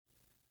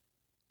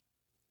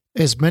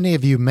As many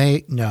of you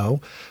may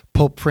know,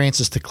 Pope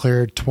Francis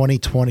declared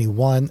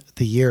 2021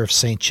 the year of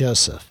St.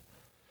 Joseph.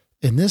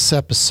 In this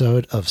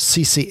episode of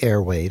CC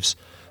Airwaves,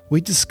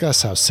 we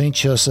discuss how St.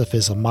 Joseph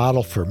is a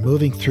model for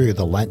moving through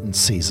the Lenten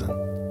season.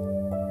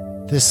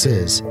 This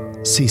is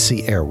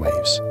CC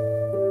Airwaves.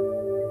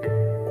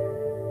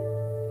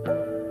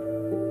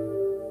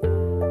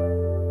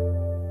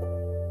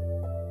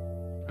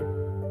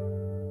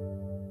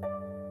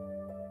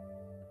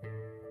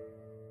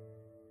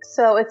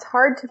 So it's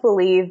hard to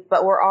believe,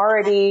 but we're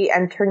already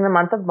entering the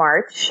month of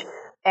March.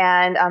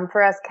 And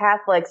for us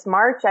Catholics,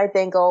 March, I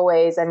think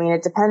always,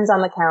 it depends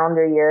on the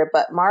calendar year,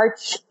 but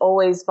March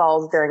always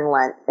falls during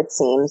Lent, it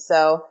seems.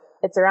 So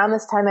it's around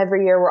this time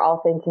every year we're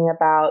all thinking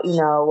about,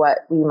 what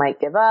we might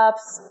give up,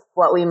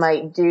 what we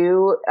might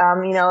do,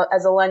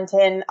 as a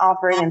Lenten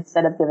offering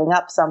instead of giving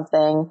up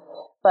something.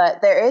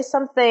 But there is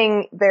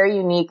something very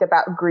unique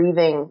about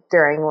grieving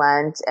during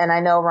Lent. And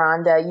I know,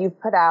 Rhonda, you've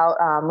put out,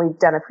 we've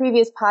done a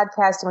previous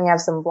podcast and we have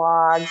some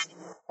blogs.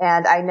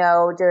 And I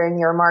know during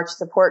your March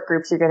support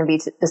groups, you're going to be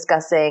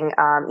discussing,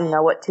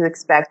 what to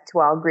expect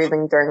while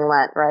grieving during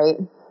Lent, right?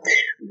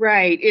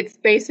 Right. It's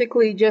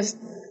basically just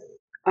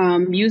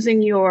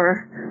using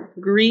your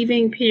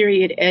grieving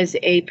period as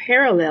a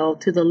parallel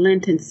to the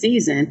Lenten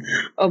season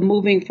of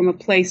moving from a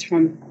place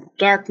from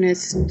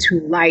darkness to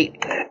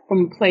light,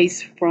 from a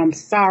place from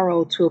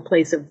sorrow to a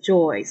place of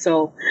joy.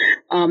 So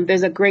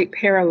there's a great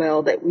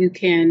parallel that you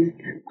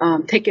can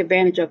take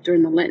advantage of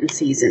during the Lenten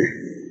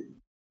season.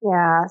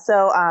 Yeah.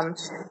 So,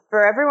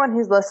 for everyone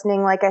who's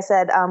listening, like I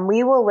said,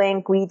 we will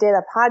link, we did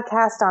a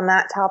podcast on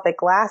that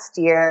topic last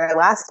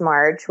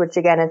March, which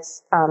again,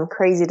 it's,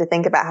 crazy to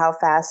think about how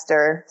fast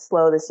or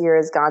slow this year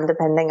has gone,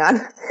 depending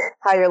on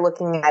how you're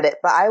looking at it.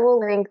 But I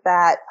will link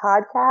that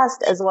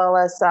podcast as well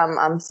as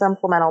some,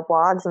 supplemental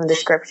blogs in the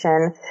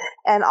description.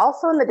 And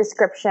also in the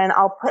description,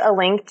 I'll put a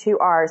link to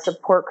our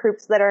support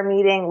groups that are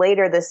meeting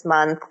later this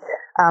month.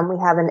 We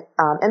have an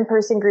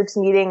in-person groups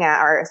meeting at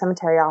our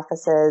cemetery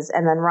offices,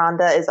 and then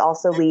Rhonda is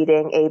also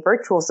leading a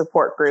virtual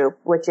support group,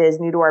 which is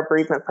new to our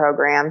bereavement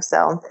program.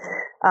 So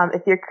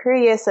if you're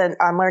curious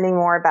on learning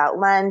more about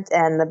Lent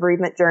and the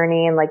bereavement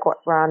journey, and like what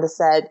Rhonda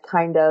said,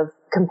 kind of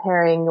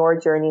comparing your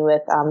journey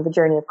with the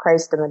journey of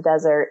Christ in the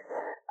desert,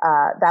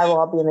 that will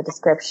all be in the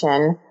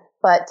description.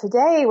 But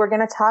today we're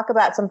going to talk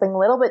about something a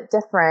little bit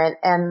different,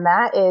 and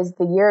that is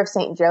the year of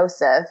St.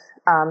 Joseph.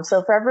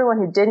 So for everyone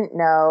who didn't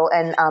know,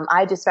 and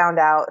I just found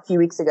out a few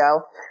weeks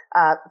ago,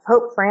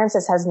 Pope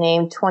Francis has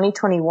named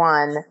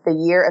 2021 the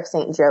year of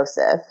St.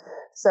 Joseph.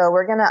 So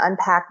we're going to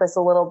unpack this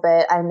a little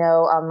bit. I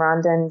know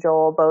Rhonda and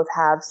Joel both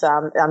have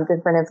some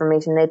different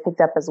information they picked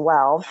up as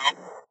well.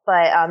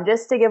 But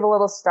just to give a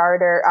little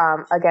starter,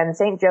 again,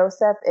 St.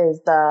 Joseph is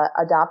the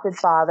adopted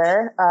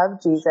father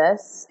of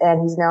Jesus,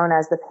 and he's known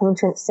as the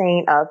patron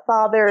saint of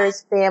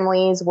fathers,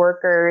 families,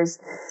 workers.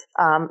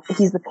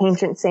 He's the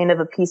patron saint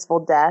of a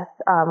peaceful death,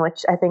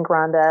 which I think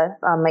Rhonda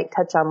might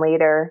touch on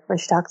later when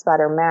she talks about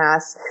her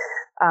mass.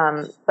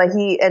 But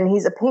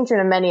he's a patron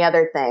of many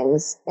other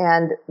things.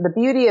 And the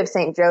beauty of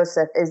St.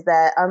 Joseph is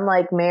that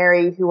unlike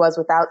Mary, who was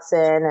without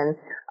sin, and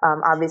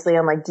obviously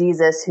unlike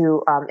Jesus,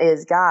 who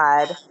is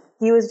God,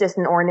 he was just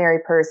an ordinary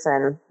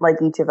person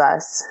like each of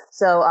us.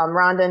 So,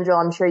 Rhonda and Joel,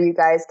 I'm sure you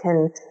guys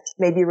can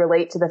maybe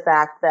relate to the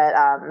fact that,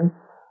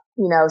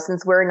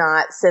 since we're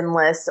not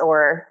sinless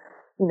or,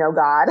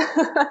 God,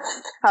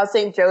 how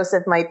St.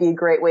 Joseph might be a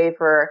great way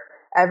for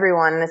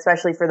everyone, and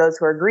especially for those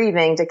who are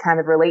grieving, to kind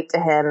of relate to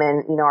him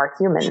and, our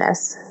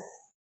humanness.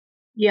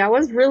 Yeah, I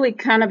was really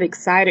kind of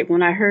excited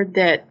when I heard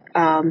that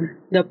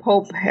the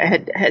Pope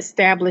had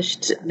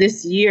established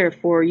this year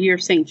for Year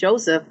of St.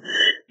 Joseph,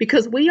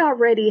 because we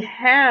already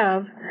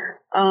have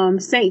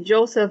St.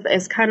 Joseph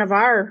as kind of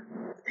our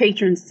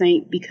patron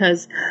saint,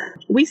 because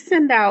we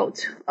send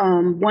out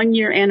 1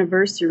 year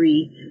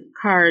anniversary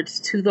cards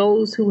to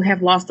those who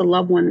have lost a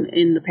loved one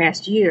in the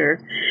past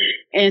year.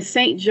 And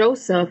St.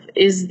 Joseph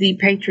is the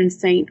patron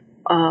saint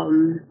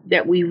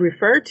that we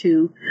refer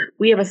to.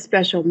 We have a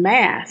special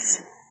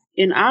mass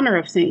in honor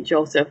of St.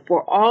 Joseph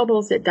for all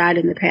those that died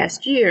in the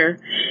past year.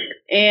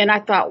 And I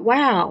thought,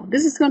 wow,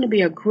 this is going to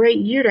be a great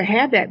year to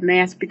have that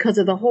mass, because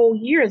of the whole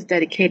year is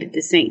dedicated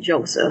to St.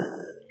 Joseph.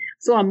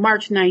 So on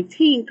March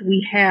 19th,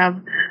 we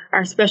have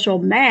our special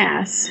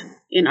mass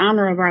in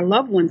honor of our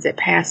loved ones that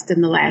passed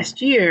in the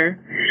last year.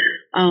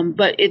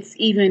 But it's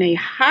even a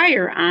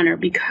higher honor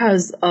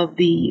because of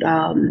the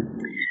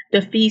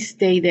feast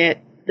day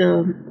that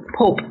the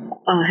Pope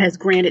has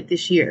granted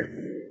this year.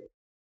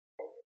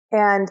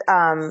 And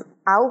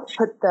I'll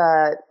put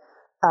the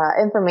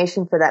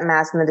information for that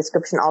mass in the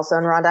description also.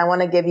 And Rhonda, I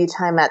want to give you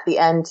time at the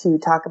end to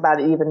talk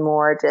about it even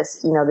more,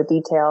 just, the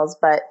details.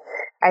 But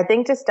I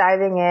think just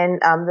diving in,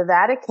 the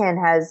Vatican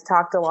has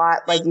talked a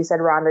lot, like you said,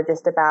 Rhonda,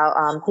 just about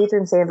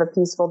patron saint of a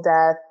peaceful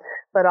death,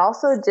 but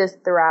also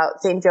just throughout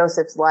St.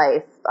 Joseph's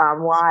life,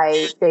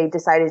 why they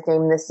decided to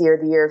name this year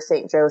the year of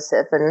St.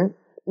 Joseph, and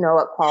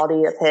what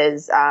qualities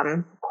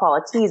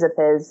of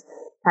his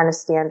kind of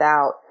stand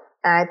out.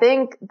 And I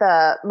think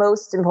the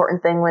most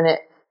important thing when it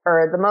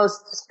or the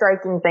most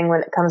striking thing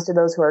when it comes to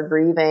those who are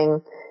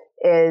grieving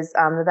is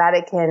the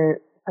Vatican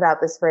put out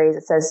this phrase.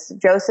 It says,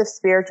 Joseph's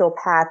spiritual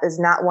path is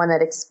not one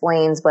that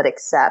explains, but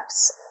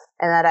accepts.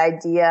 And that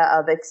idea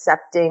of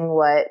accepting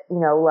what,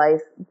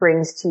 life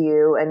brings to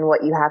you and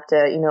what you have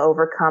to,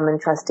 overcome,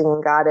 and trusting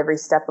in God every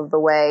step of the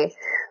way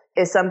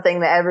is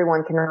something that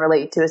everyone can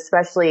relate to,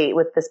 especially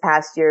with this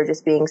past year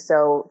just being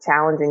so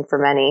challenging for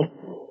many.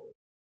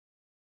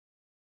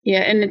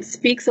 Yeah, and it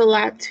speaks a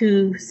lot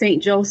to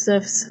St.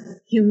 Joseph's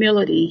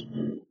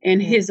humility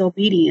and his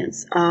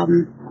obedience.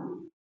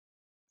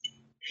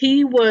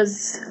 He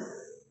was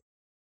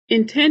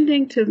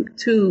intending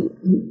to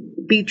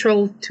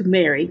betrothed to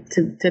Mary,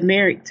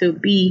 to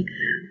be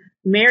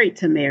married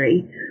to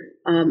Mary,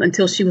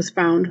 until she was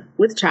found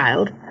with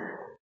child.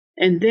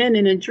 And then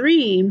in a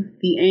dream,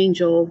 the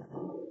angel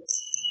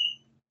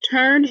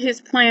turned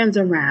his plans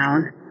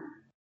around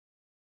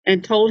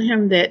and told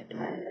him that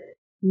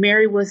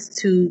Mary was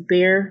to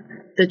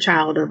bear the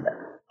child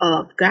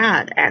of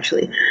God,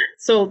 actually.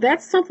 So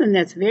that's something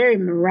that's very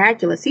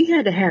miraculous. He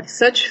had to have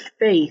such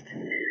faith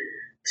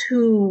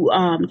to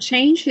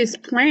change his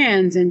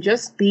plans and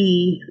just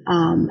be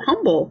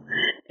humble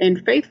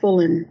and faithful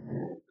and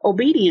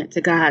obedient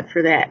to God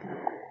for that.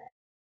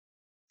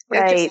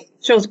 Right. It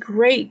just shows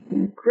great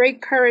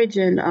courage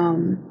and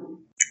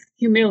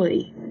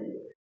humility.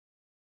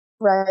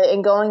 Right.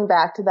 And going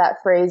back to that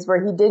phrase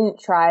where he didn't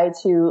try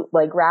to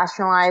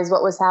rationalize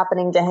what was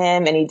happening to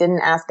him, and he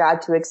didn't ask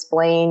God to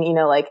explain,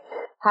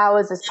 how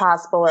is this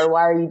possible, or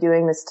why are you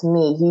doing this to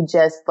me? He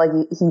just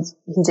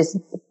he just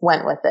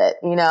went with it,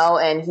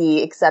 and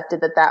he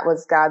accepted that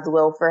was God's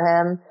will for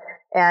him.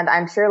 And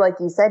I'm sure, like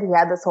you said, he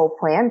had this whole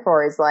plan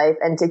for his life,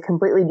 and to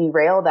completely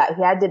derail that,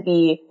 he had to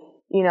be,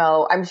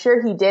 I'm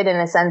sure he did in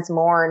a sense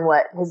mourn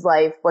what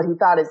he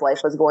thought his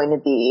life was going to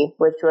be,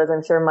 which was,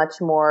 I'm sure,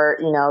 much more,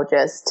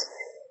 just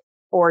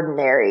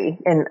ordinary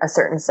in a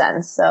certain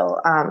sense. So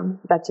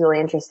that's really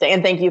interesting.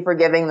 And thank you for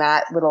giving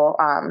that little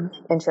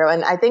intro.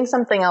 And I think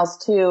something else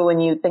too,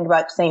 when you think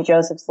about St.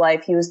 Joseph's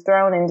life, he was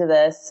thrown into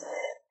this,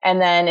 and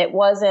then it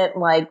wasn't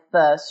like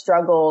the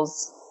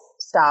struggles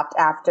stopped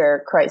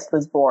after Christ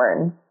was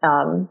born.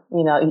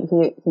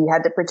 He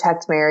had to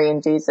protect Mary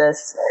and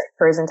Jesus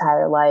for his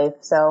entire life.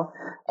 So,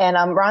 and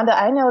Rhonda,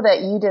 I know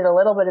that you did a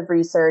little bit of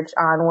research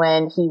on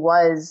when he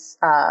was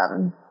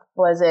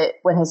it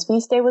when his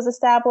feast day was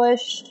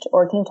established,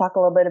 or can you talk a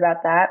little bit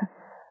about that?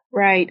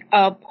 Right.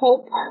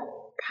 Pope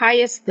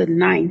Pius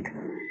IX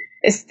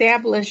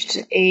established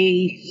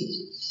a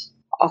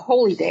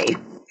holy day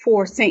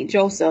for St.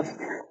 Joseph.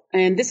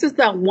 And this is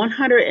the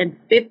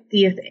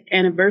 150th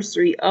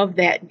anniversary of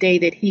that day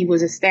that he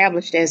was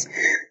established as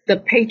the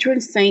patron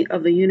saint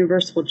of the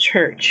Universal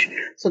Church.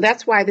 So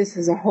that's why this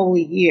is a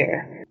holy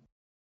year.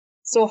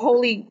 So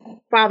Holy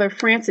Father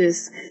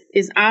Francis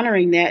is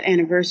honoring that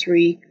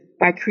anniversary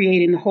by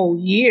creating the whole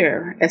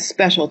year as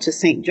special to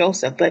St.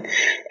 Joseph. But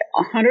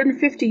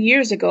 150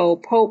 years ago,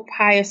 Pope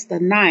Pius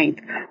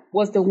IX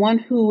was the one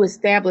who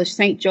established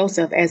St.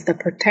 Joseph as the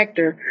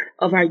protector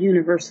of our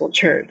Universal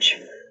Church.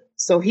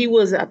 So he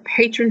was a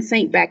patron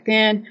saint back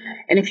then.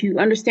 And if you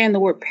understand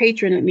the word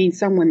patron, it means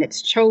someone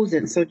that's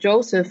chosen. So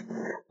Joseph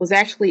was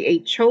actually a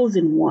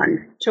chosen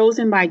one,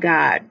 chosen by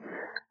God,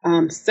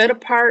 set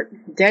apart,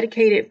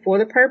 dedicated for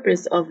the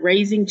purpose of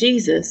raising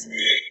Jesus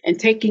and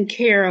taking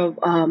care of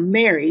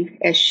Mary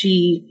as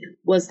she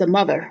was the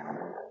mother.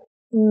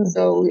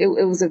 So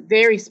it was a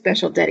very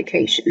special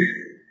dedication.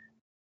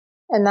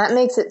 And that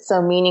makes it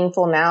so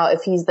meaningful now.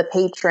 If he's the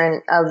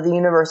patron of the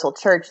Universal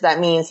Church, that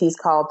means he's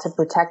called to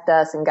protect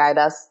us and guide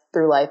us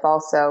through life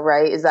also,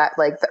 right? Is that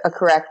a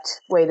correct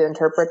way to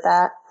interpret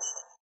that?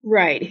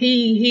 Right.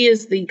 He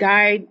is the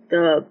guide,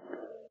 the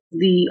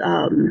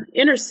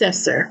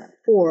intercessor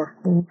for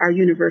our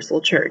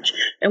Universal Church.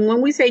 And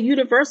when we say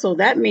universal,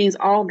 that means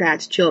all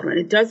God's children.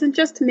 It doesn't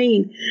just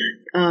mean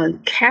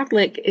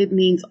Catholic, it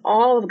means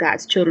all of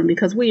God's children,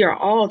 because we are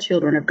all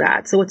children of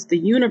God. So it's the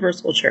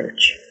Universal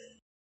Church.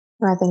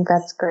 I think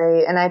that's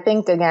great. And I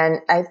think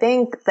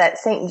that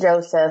St.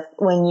 Joseph,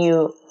 when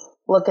you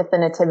look at the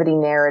nativity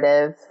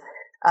narrative,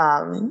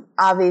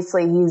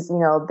 obviously he's,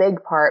 a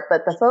big part,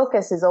 but the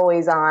focus is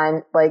always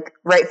on,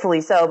 rightfully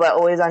so, but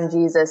always on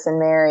Jesus and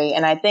Mary.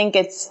 And I think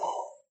it's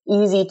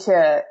easy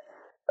to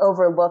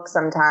overlook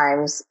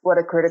sometimes what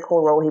a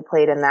critical role he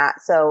played in that.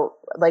 So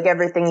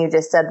everything you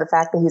just said, the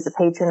fact that he's a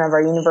patron of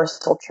our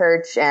Universal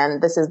Church,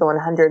 and this is the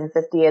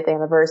 150th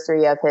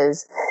anniversary of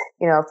his,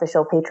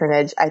 official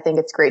patronage, I think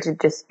it's great to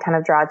just kind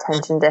of draw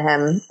attention to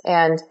him.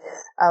 And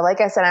like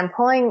I said, I'm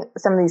pulling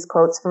some of these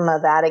quotes from a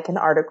Vatican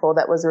article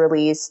that was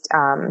released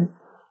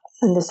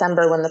in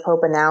December when the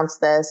Pope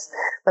announced this.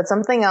 But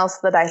something else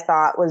that I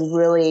thought was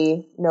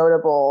really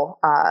notable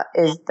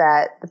is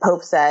that the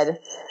Pope said,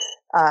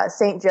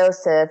 St.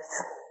 Joseph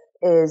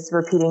is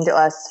repeating to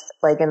us,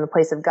 in the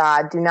place of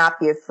God, do not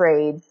be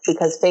afraid,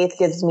 because faith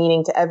gives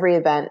meaning to every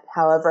event,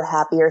 however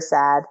happy or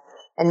sad,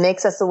 and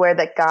makes us aware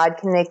that God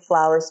can make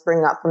flowers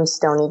spring up from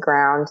stony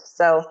ground.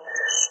 So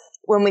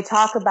when we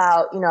talk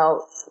about,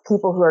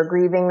 people who are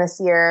grieving this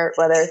year,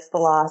 whether it's the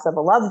loss of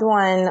a loved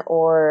one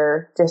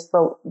or just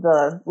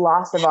the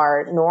loss of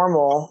our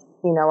normal,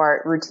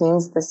 our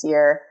routines this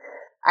year.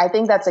 I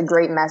think that's a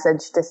great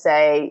message to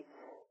say,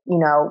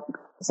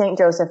 St.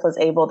 Joseph was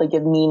able to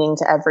give meaning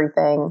to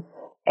everything.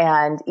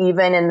 And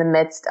even in the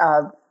midst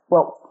of,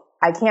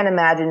 I can't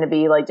imagine to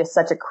be like just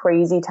such a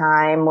crazy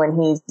time when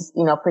he's,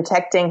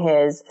 protecting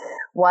his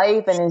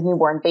wife and his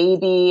newborn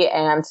baby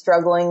and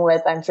struggling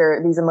with, I'm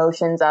sure, these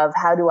emotions of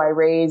how do I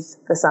raise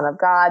the Son of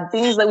God,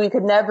 things that we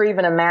could never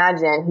even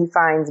imagine he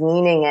finds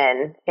meaning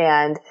in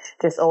and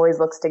just always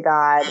looks to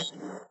God.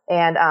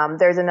 And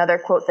there's another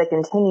quote that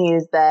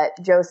continues that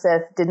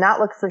Joseph did not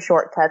look for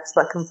shortcuts,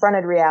 but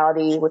confronted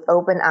reality with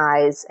open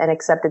eyes and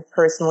accepted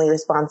personally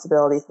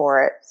responsibility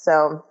for it.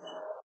 So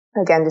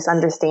again, just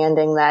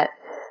understanding that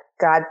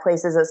God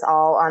places us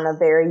all on a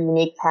very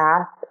unique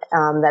path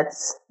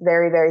that's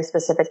very, very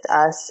specific to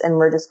us. And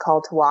we're just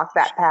called to walk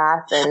that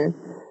path and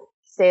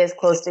stay as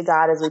close to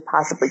God as we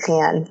possibly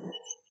can.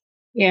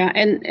 Yeah,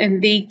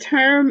 and the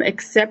term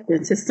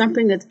acceptance is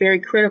something that's very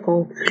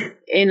critical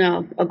in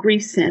a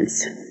grief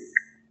sense.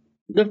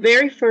 The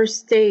very first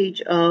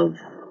stage of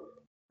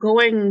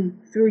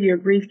going through your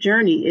grief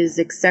journey is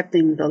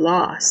accepting the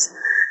loss.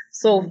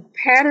 So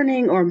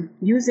patterning or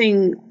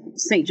using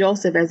St.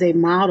 Joseph as a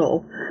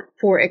model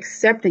for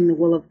accepting the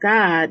will of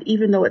God,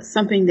 even though it's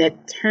something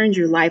that turns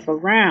your life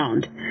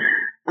around,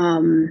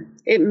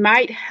 it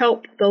might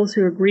help those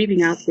who are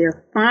grieving out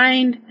there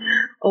find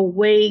a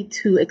way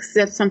to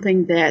accept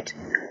something that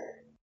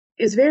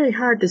is very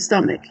hard to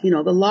stomach.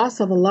 The loss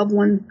of a loved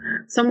one,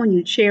 someone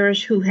you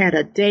cherish who had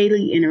a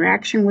daily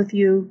interaction with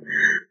you,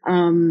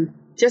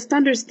 just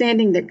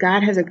understanding that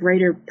God has a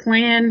greater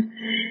plan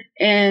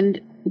and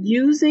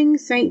using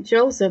St.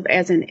 Joseph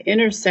as an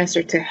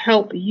intercessor to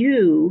help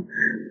you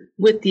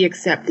with the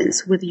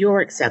acceptance, with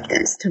your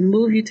acceptance, to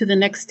move you to the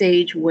next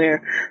stage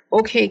where,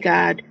 okay,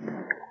 God,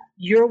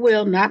 your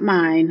will, not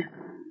mine.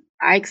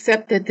 I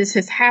accept that this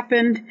has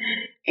happened.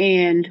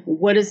 And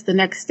what is the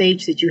next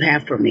stage that you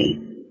have for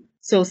me?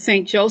 So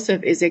St.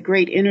 Joseph is a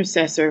great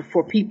intercessor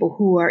for people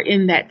who are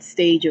in that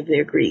stage of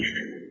their grief.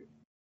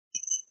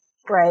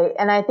 Right.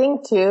 And I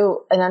think,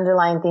 too, an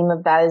underlying theme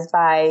of that is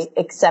by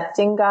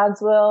accepting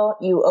God's will,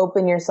 you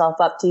open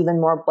yourself up to even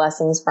more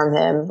blessings from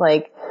him.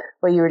 Like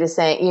what you were just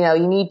saying,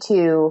 you need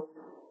to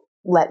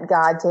let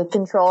God take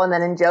control. And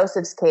then in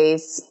Joseph's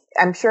case,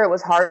 I'm sure it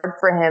was hard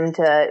for him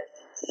to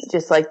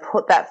just like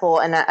put that full.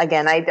 And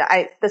again,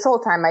 I this whole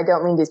time, I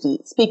don't mean to be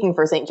speaking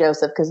for St.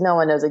 Joseph because no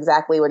one knows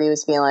exactly what he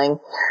was feeling.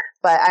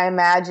 But I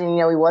imagine,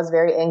 he was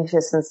very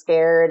anxious and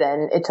scared,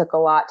 and it took a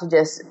lot to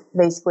just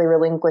basically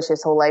relinquish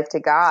his whole life to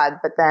God.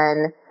 But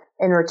then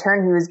in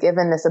return, he was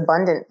given this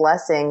abundant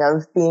blessing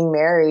of being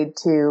married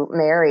to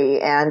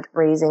Mary and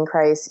raising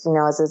Christ,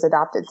 as his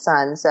adopted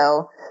son.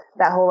 So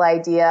that whole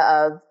idea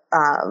of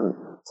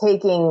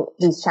taking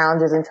these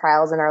challenges and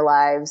trials in our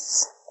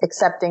lives,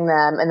 accepting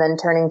them, and then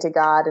turning to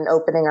God and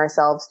opening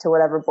ourselves to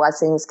whatever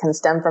blessings can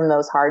stem from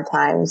those hard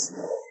times,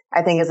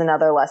 I think is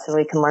another lesson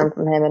we can learn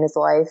from him in his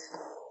life.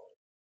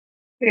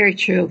 Very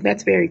true.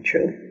 That's very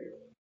true.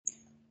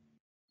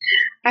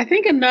 I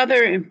think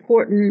another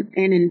important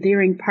and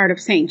endearing part of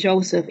St.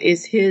 Joseph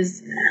is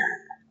his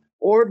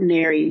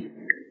ordinary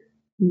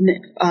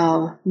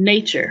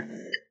nature.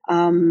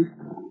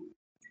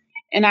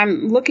 And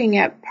I'm looking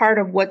at part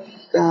of what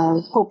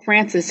Pope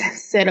Francis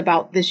said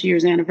about this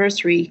year's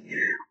anniversary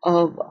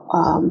of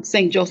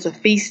St. Joseph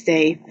Feast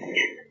Day,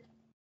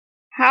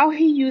 how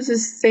he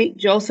uses St.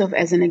 Joseph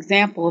as an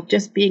example of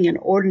just being an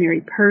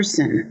ordinary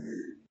person.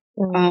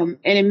 And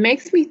it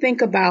makes me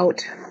think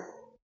about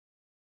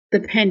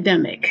the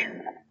pandemic.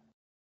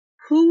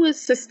 Who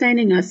is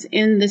sustaining us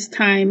in this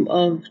time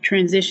of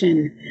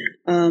transition,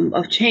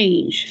 of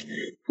change?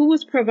 Who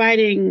is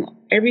providing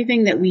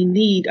everything that we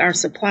need, our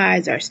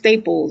supplies, our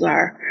staples,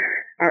 our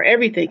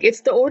everything?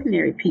 It's the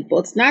ordinary people.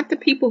 It's not the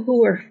people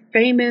who are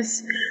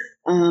famous,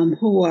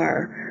 who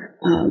are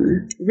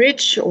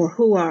rich, or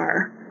who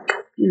are,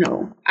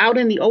 out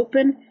in the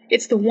open.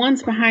 It's the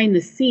ones behind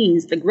the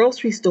scenes, the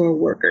grocery store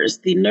workers,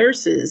 the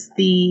nurses,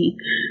 the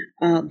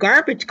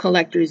garbage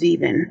collectors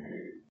even.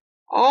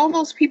 All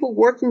those people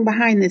working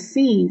behind the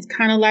scenes,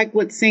 kind of like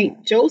what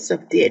St.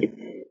 Joseph did.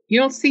 You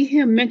don't see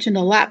him mentioned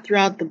a lot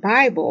throughout the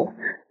Bible,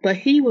 but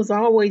he was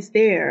always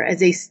there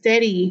as a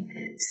steady,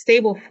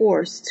 stable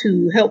force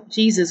to help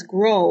Jesus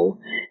grow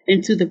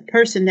into the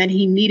person that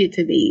he needed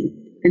to be,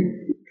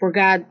 and for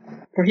God,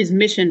 for his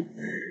mission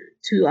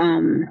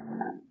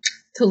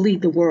to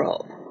lead the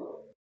world.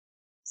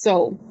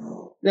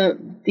 So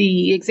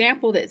the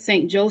example that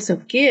St.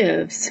 Joseph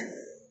gives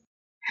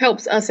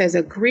helps us as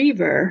a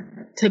griever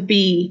to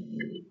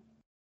be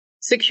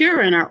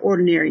secure in our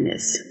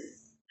ordinariness.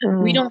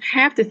 We don't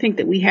have to think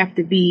that we have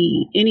to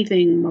be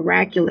anything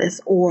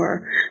miraculous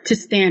or to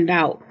stand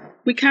out.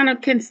 We kind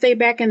of can stay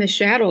back in the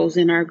shadows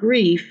in our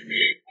grief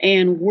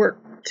and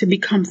work to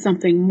become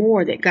something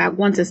more that God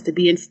wants us to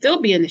be, and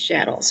still be in the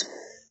shadows.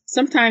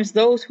 Sometimes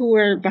those who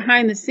are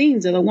behind the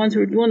scenes are the ones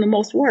who are doing the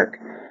most work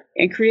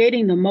and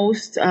creating the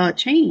most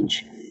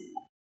change.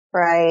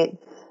 Right.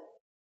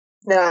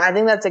 No, I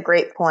think that's a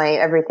great point.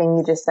 Everything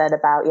you just said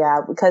about,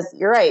 because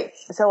you're right.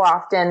 So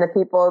often the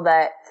people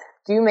that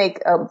do make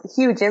a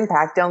huge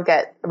impact don't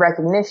get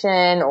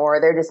recognition,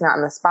 or they're just not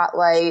in the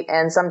spotlight.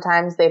 And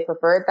sometimes they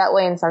prefer it that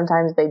way and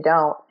sometimes they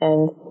don't.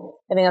 And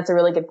I think that's a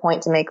really good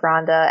point to make,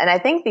 Rhonda. And I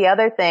think the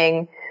other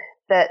thing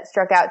that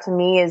struck out to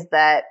me is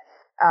that,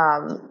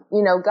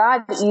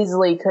 God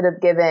easily could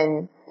have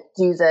given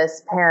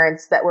Jesus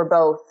parents that were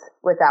both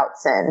without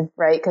sin,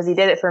 right? Because he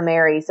did it for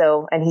Mary,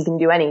 and he can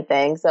do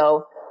anything.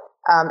 So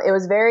it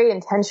was very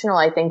intentional,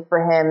 I think, for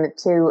him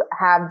to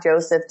have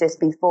Joseph just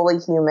be fully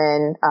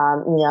human,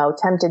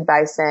 tempted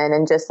by sin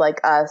and just like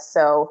us.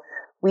 So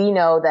we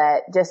know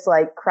that just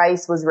like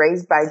Christ was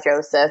raised by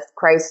Joseph,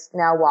 Christ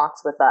now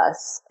walks with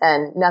us,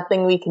 and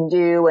nothing we can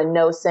do and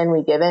no sin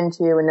we give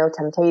into and no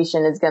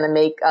temptation is going to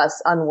make us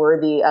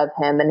unworthy of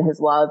him and his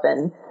love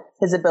and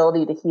his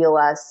ability to heal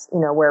us,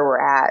 where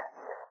we're at.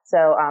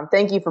 So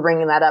thank you for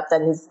bringing that up,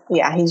 that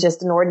he's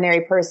just an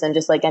ordinary person,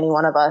 just like any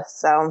one of us.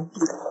 So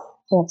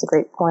that's a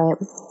great point.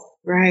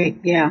 Right.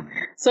 Yeah.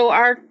 So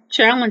our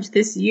challenge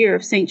this year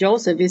of St.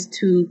 Joseph is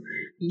to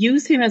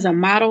use him as a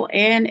model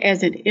and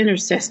as an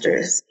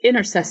intercessor.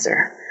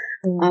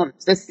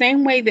 The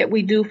same way that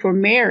we do for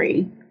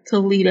Mary to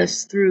lead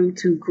us through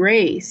to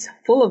grace,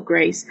 full of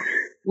grace,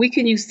 we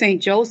can use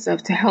St.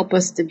 Joseph to help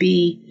us to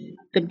be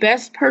the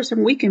best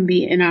person we can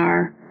be in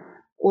our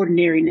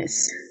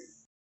ordinariness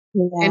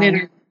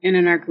and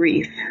in our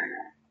grief.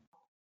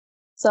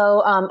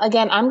 So,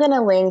 again, I'm going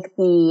to link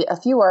a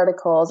few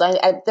articles.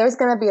 There's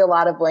going to be a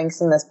lot of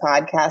links in this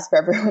podcast for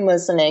everyone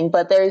listening,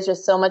 but there's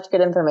just so much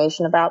good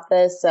information about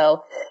this.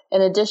 So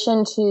in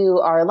addition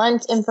to our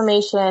Lent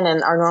information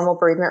and our normal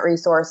bereavement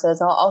resources,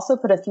 I'll also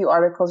put a few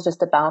articles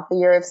just about the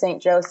year of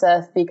St.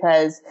 Joseph,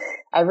 because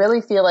I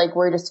really feel like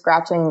we're just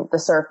scratching the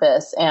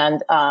surface.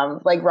 And,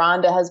 like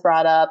Rhonda has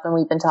brought up and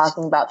we've been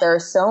talking about, there are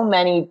so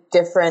many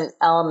different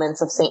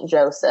elements of St.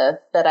 Joseph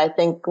that I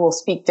think will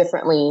speak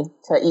differently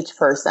to each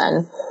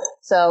person.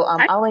 So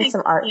I'll link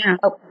some art. Yeah.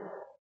 Oh.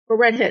 Go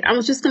right ahead. I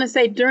was just going to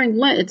say, during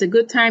Lent, it's a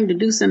good time to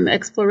do some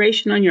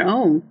exploration on your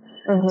own,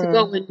 to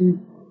go and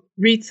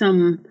read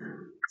some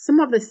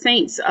of the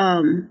saints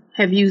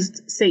have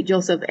used St.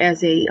 Joseph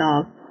as a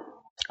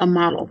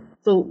model.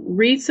 So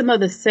read some of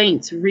the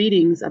saints'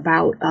 readings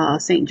about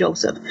St.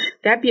 Joseph.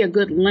 That'd be a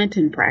good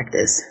Lenten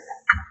practice.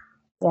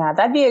 Yeah,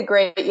 that'd be a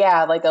great,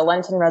 like a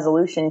Lenten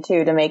resolution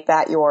too, to make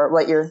that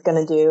what you're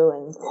going to do.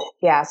 And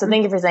so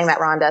thank you for saying that,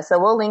 Rhonda. So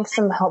we'll link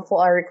some helpful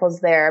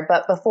articles there.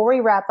 But before we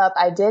wrap up,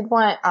 I did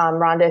want,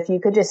 Rhonda, if you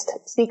could just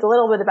speak a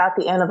little bit about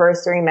the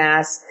anniversary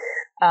mass,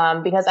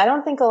 because I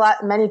don't think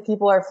many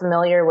people are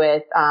familiar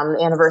with the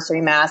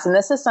anniversary mass. And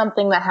this is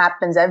something that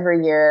happens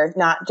every year,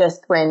 not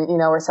just when,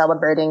 we're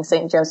celebrating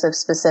St. Joseph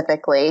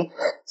specifically.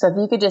 So if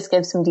you could just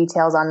give some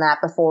details on that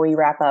before we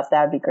wrap up,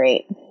 that would be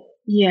great.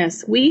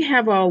 Yes, we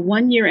have a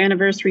 1-year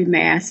anniversary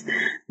mass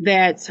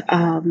that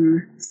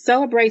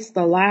celebrates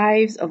the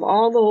lives of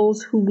all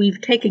those who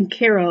we've taken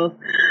care of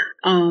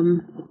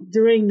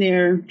during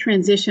their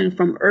transition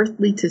from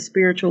earthly to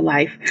spiritual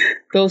life,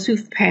 those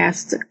who've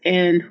passed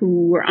and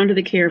who were under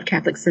the care of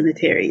Catholic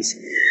cemeteries.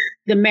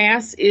 The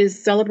Mass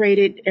is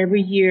celebrated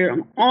every year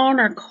on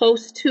or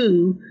close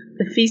to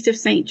the Feast of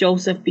St.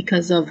 Joseph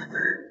because of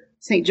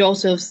St.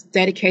 Joseph's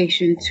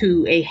dedication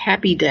to a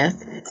happy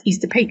death. He's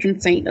the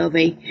patron saint of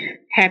a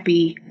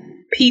happy,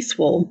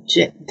 peaceful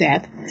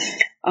death.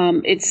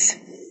 It's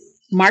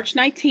March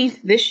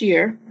 19th this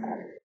year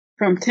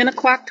from 10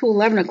 o'clock to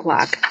 11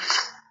 o'clock.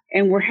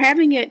 And we're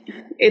having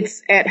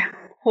it's at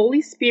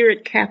Holy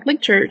Spirit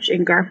Catholic Church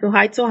in Garfield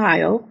Heights,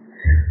 Ohio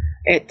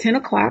at 10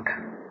 o'clock.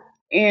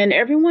 And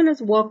everyone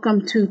is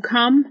welcome to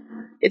come.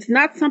 It's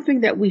not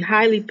something that we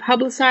highly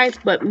publicize,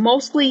 but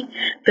mostly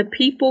the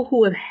people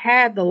who have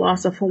had the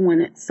loss of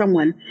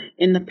someone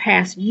in the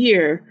past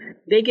year,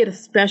 they get a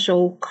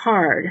special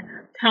card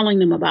telling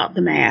them about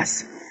the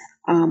Mass.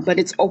 But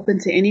it's open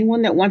to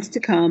anyone that wants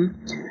to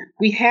come.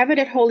 We have it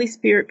at Holy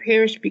Spirit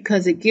Parish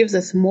because it gives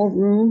us more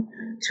room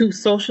to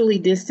socially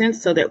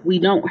distance so that we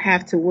don't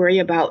have to worry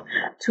about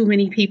too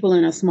many people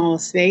in a small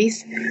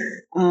space.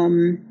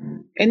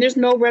 And there's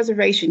no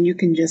reservation. You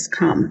can just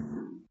come.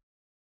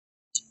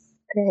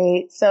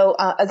 Great. So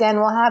again,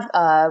 we'll have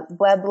a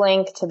web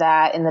link to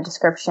that in the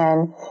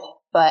description.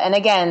 And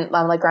again,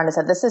 like Rhonda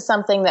said, this is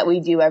something that we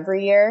do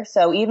every year.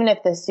 So even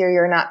if this year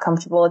you're not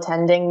comfortable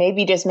attending,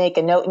 maybe just make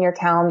a note in your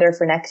calendar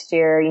for next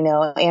year,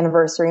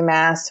 anniversary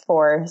mass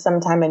for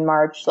sometime in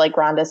March, like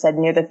Rhonda said,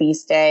 near the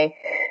feast day.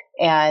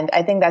 And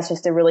I think that's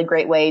just a really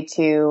great way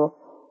to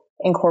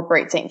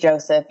incorporate St.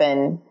 Joseph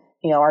and,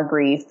 our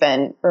grief,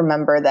 and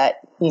remember that,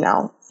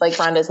 like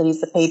Rhonda said,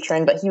 he's the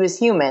patron, but he was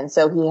human.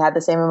 So he had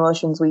the same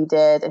emotions we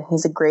did. And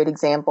he's a great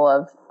example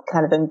of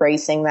kind of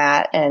embracing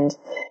that and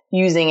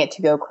using it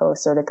to go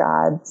closer to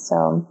God.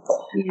 So,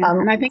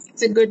 and I think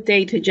it's a good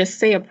day to just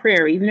say a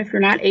prayer, even if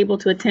you're not able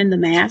to attend the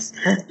Mass,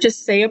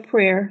 just say a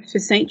prayer to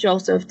St.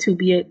 Joseph to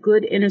be a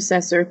good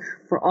intercessor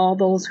for all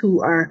those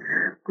who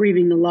are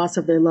grieving the loss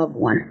of their loved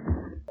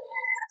one.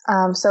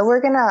 So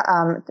we're going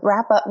to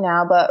wrap up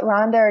now, but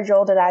Rhonda or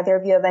Joel, did either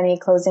of you have any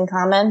closing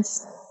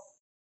comments?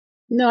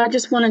 No, I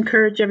just want to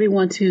encourage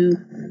everyone to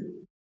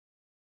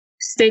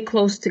stay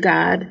close to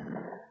God,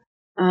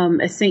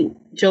 as St.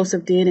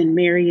 Joseph did, and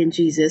Mary and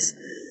Jesus.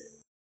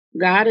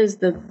 God is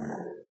the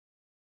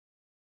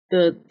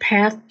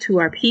path to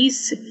our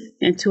peace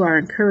and to our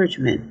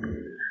encouragement.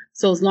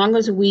 So as long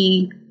as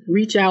we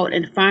reach out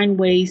and find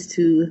ways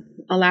to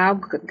allow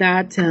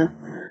God to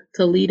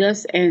lead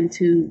us and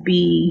to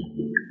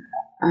be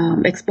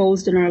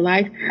exposed in our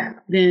life,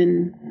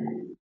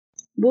 then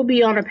we'll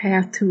be on a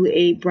path to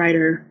a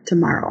brighter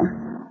tomorrow.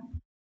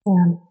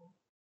 Yeah.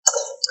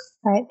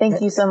 All right.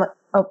 Thank you so much.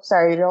 Oh,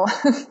 sorry, Joel.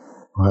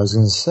 I was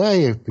going to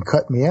say, you've been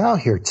cutting me out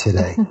here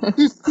today.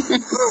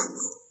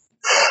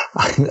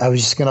 I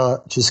was just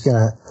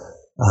gonna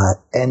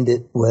end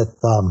it with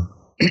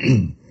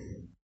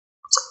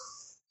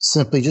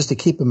simply just to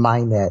keep in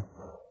mind that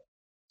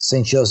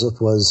Saint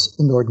Joseph was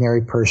an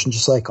ordinary person,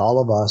 just like all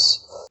of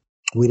us.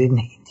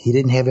 He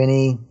didn't have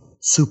any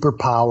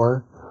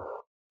superpower.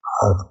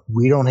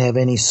 We don't have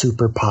any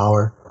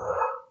superpower.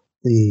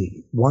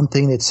 The one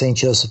thing that Saint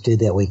Joseph did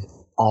that we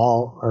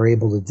all are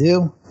able to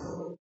do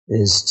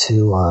is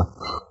to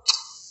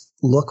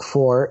look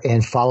for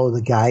and follow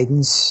the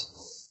guidance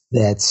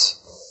that's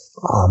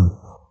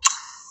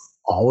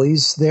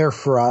always there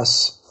for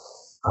us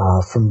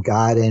from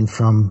God and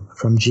from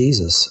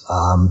Jesus.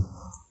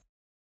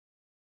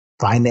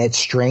 Find that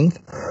strength,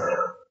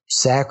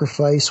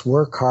 sacrifice,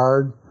 work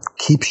hard,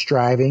 keep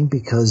striving,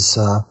 because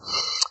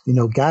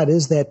God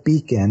is that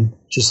beacon,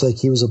 just like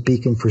he was a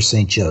beacon for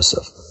St.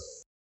 Joseph.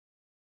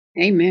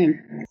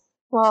 Amen.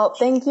 Well,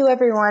 thank you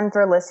everyone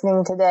for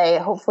listening today.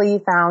 Hopefully you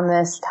found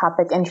this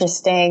topic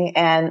interesting.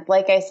 And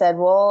like I said,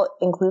 we'll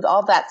include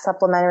all that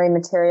supplementary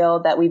material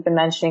that we've been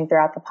mentioning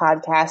throughout the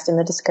podcast in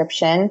the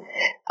description.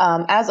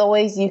 As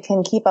always, you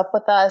can keep up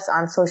with us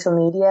on social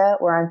media.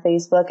 We're on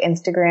Facebook,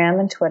 Instagram,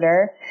 and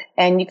Twitter.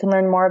 And you can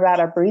learn more about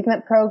our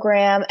bereavement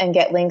program and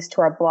get links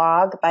to our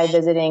blog by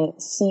visiting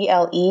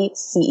clecem.org.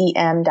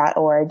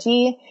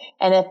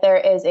 And if there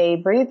is a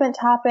bereavement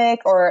topic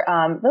or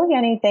really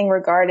anything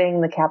regarding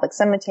the Catholic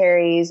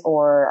cemeteries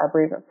or our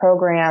bereavement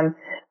program,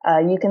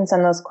 you can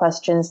send those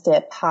questions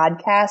to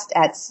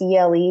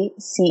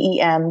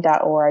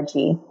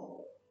podcast@clecem.org.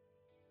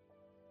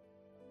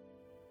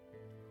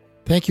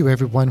 Thank you,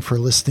 everyone, for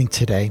listening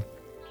today.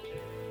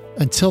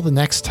 Until the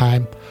next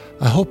time,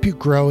 I hope you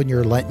grow in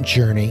your Lenten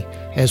journey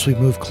as we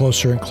move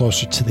closer and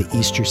closer to the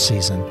Easter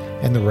season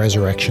and the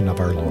resurrection of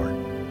our Lord.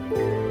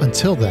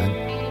 Until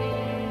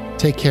then,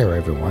 take care,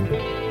 everyone.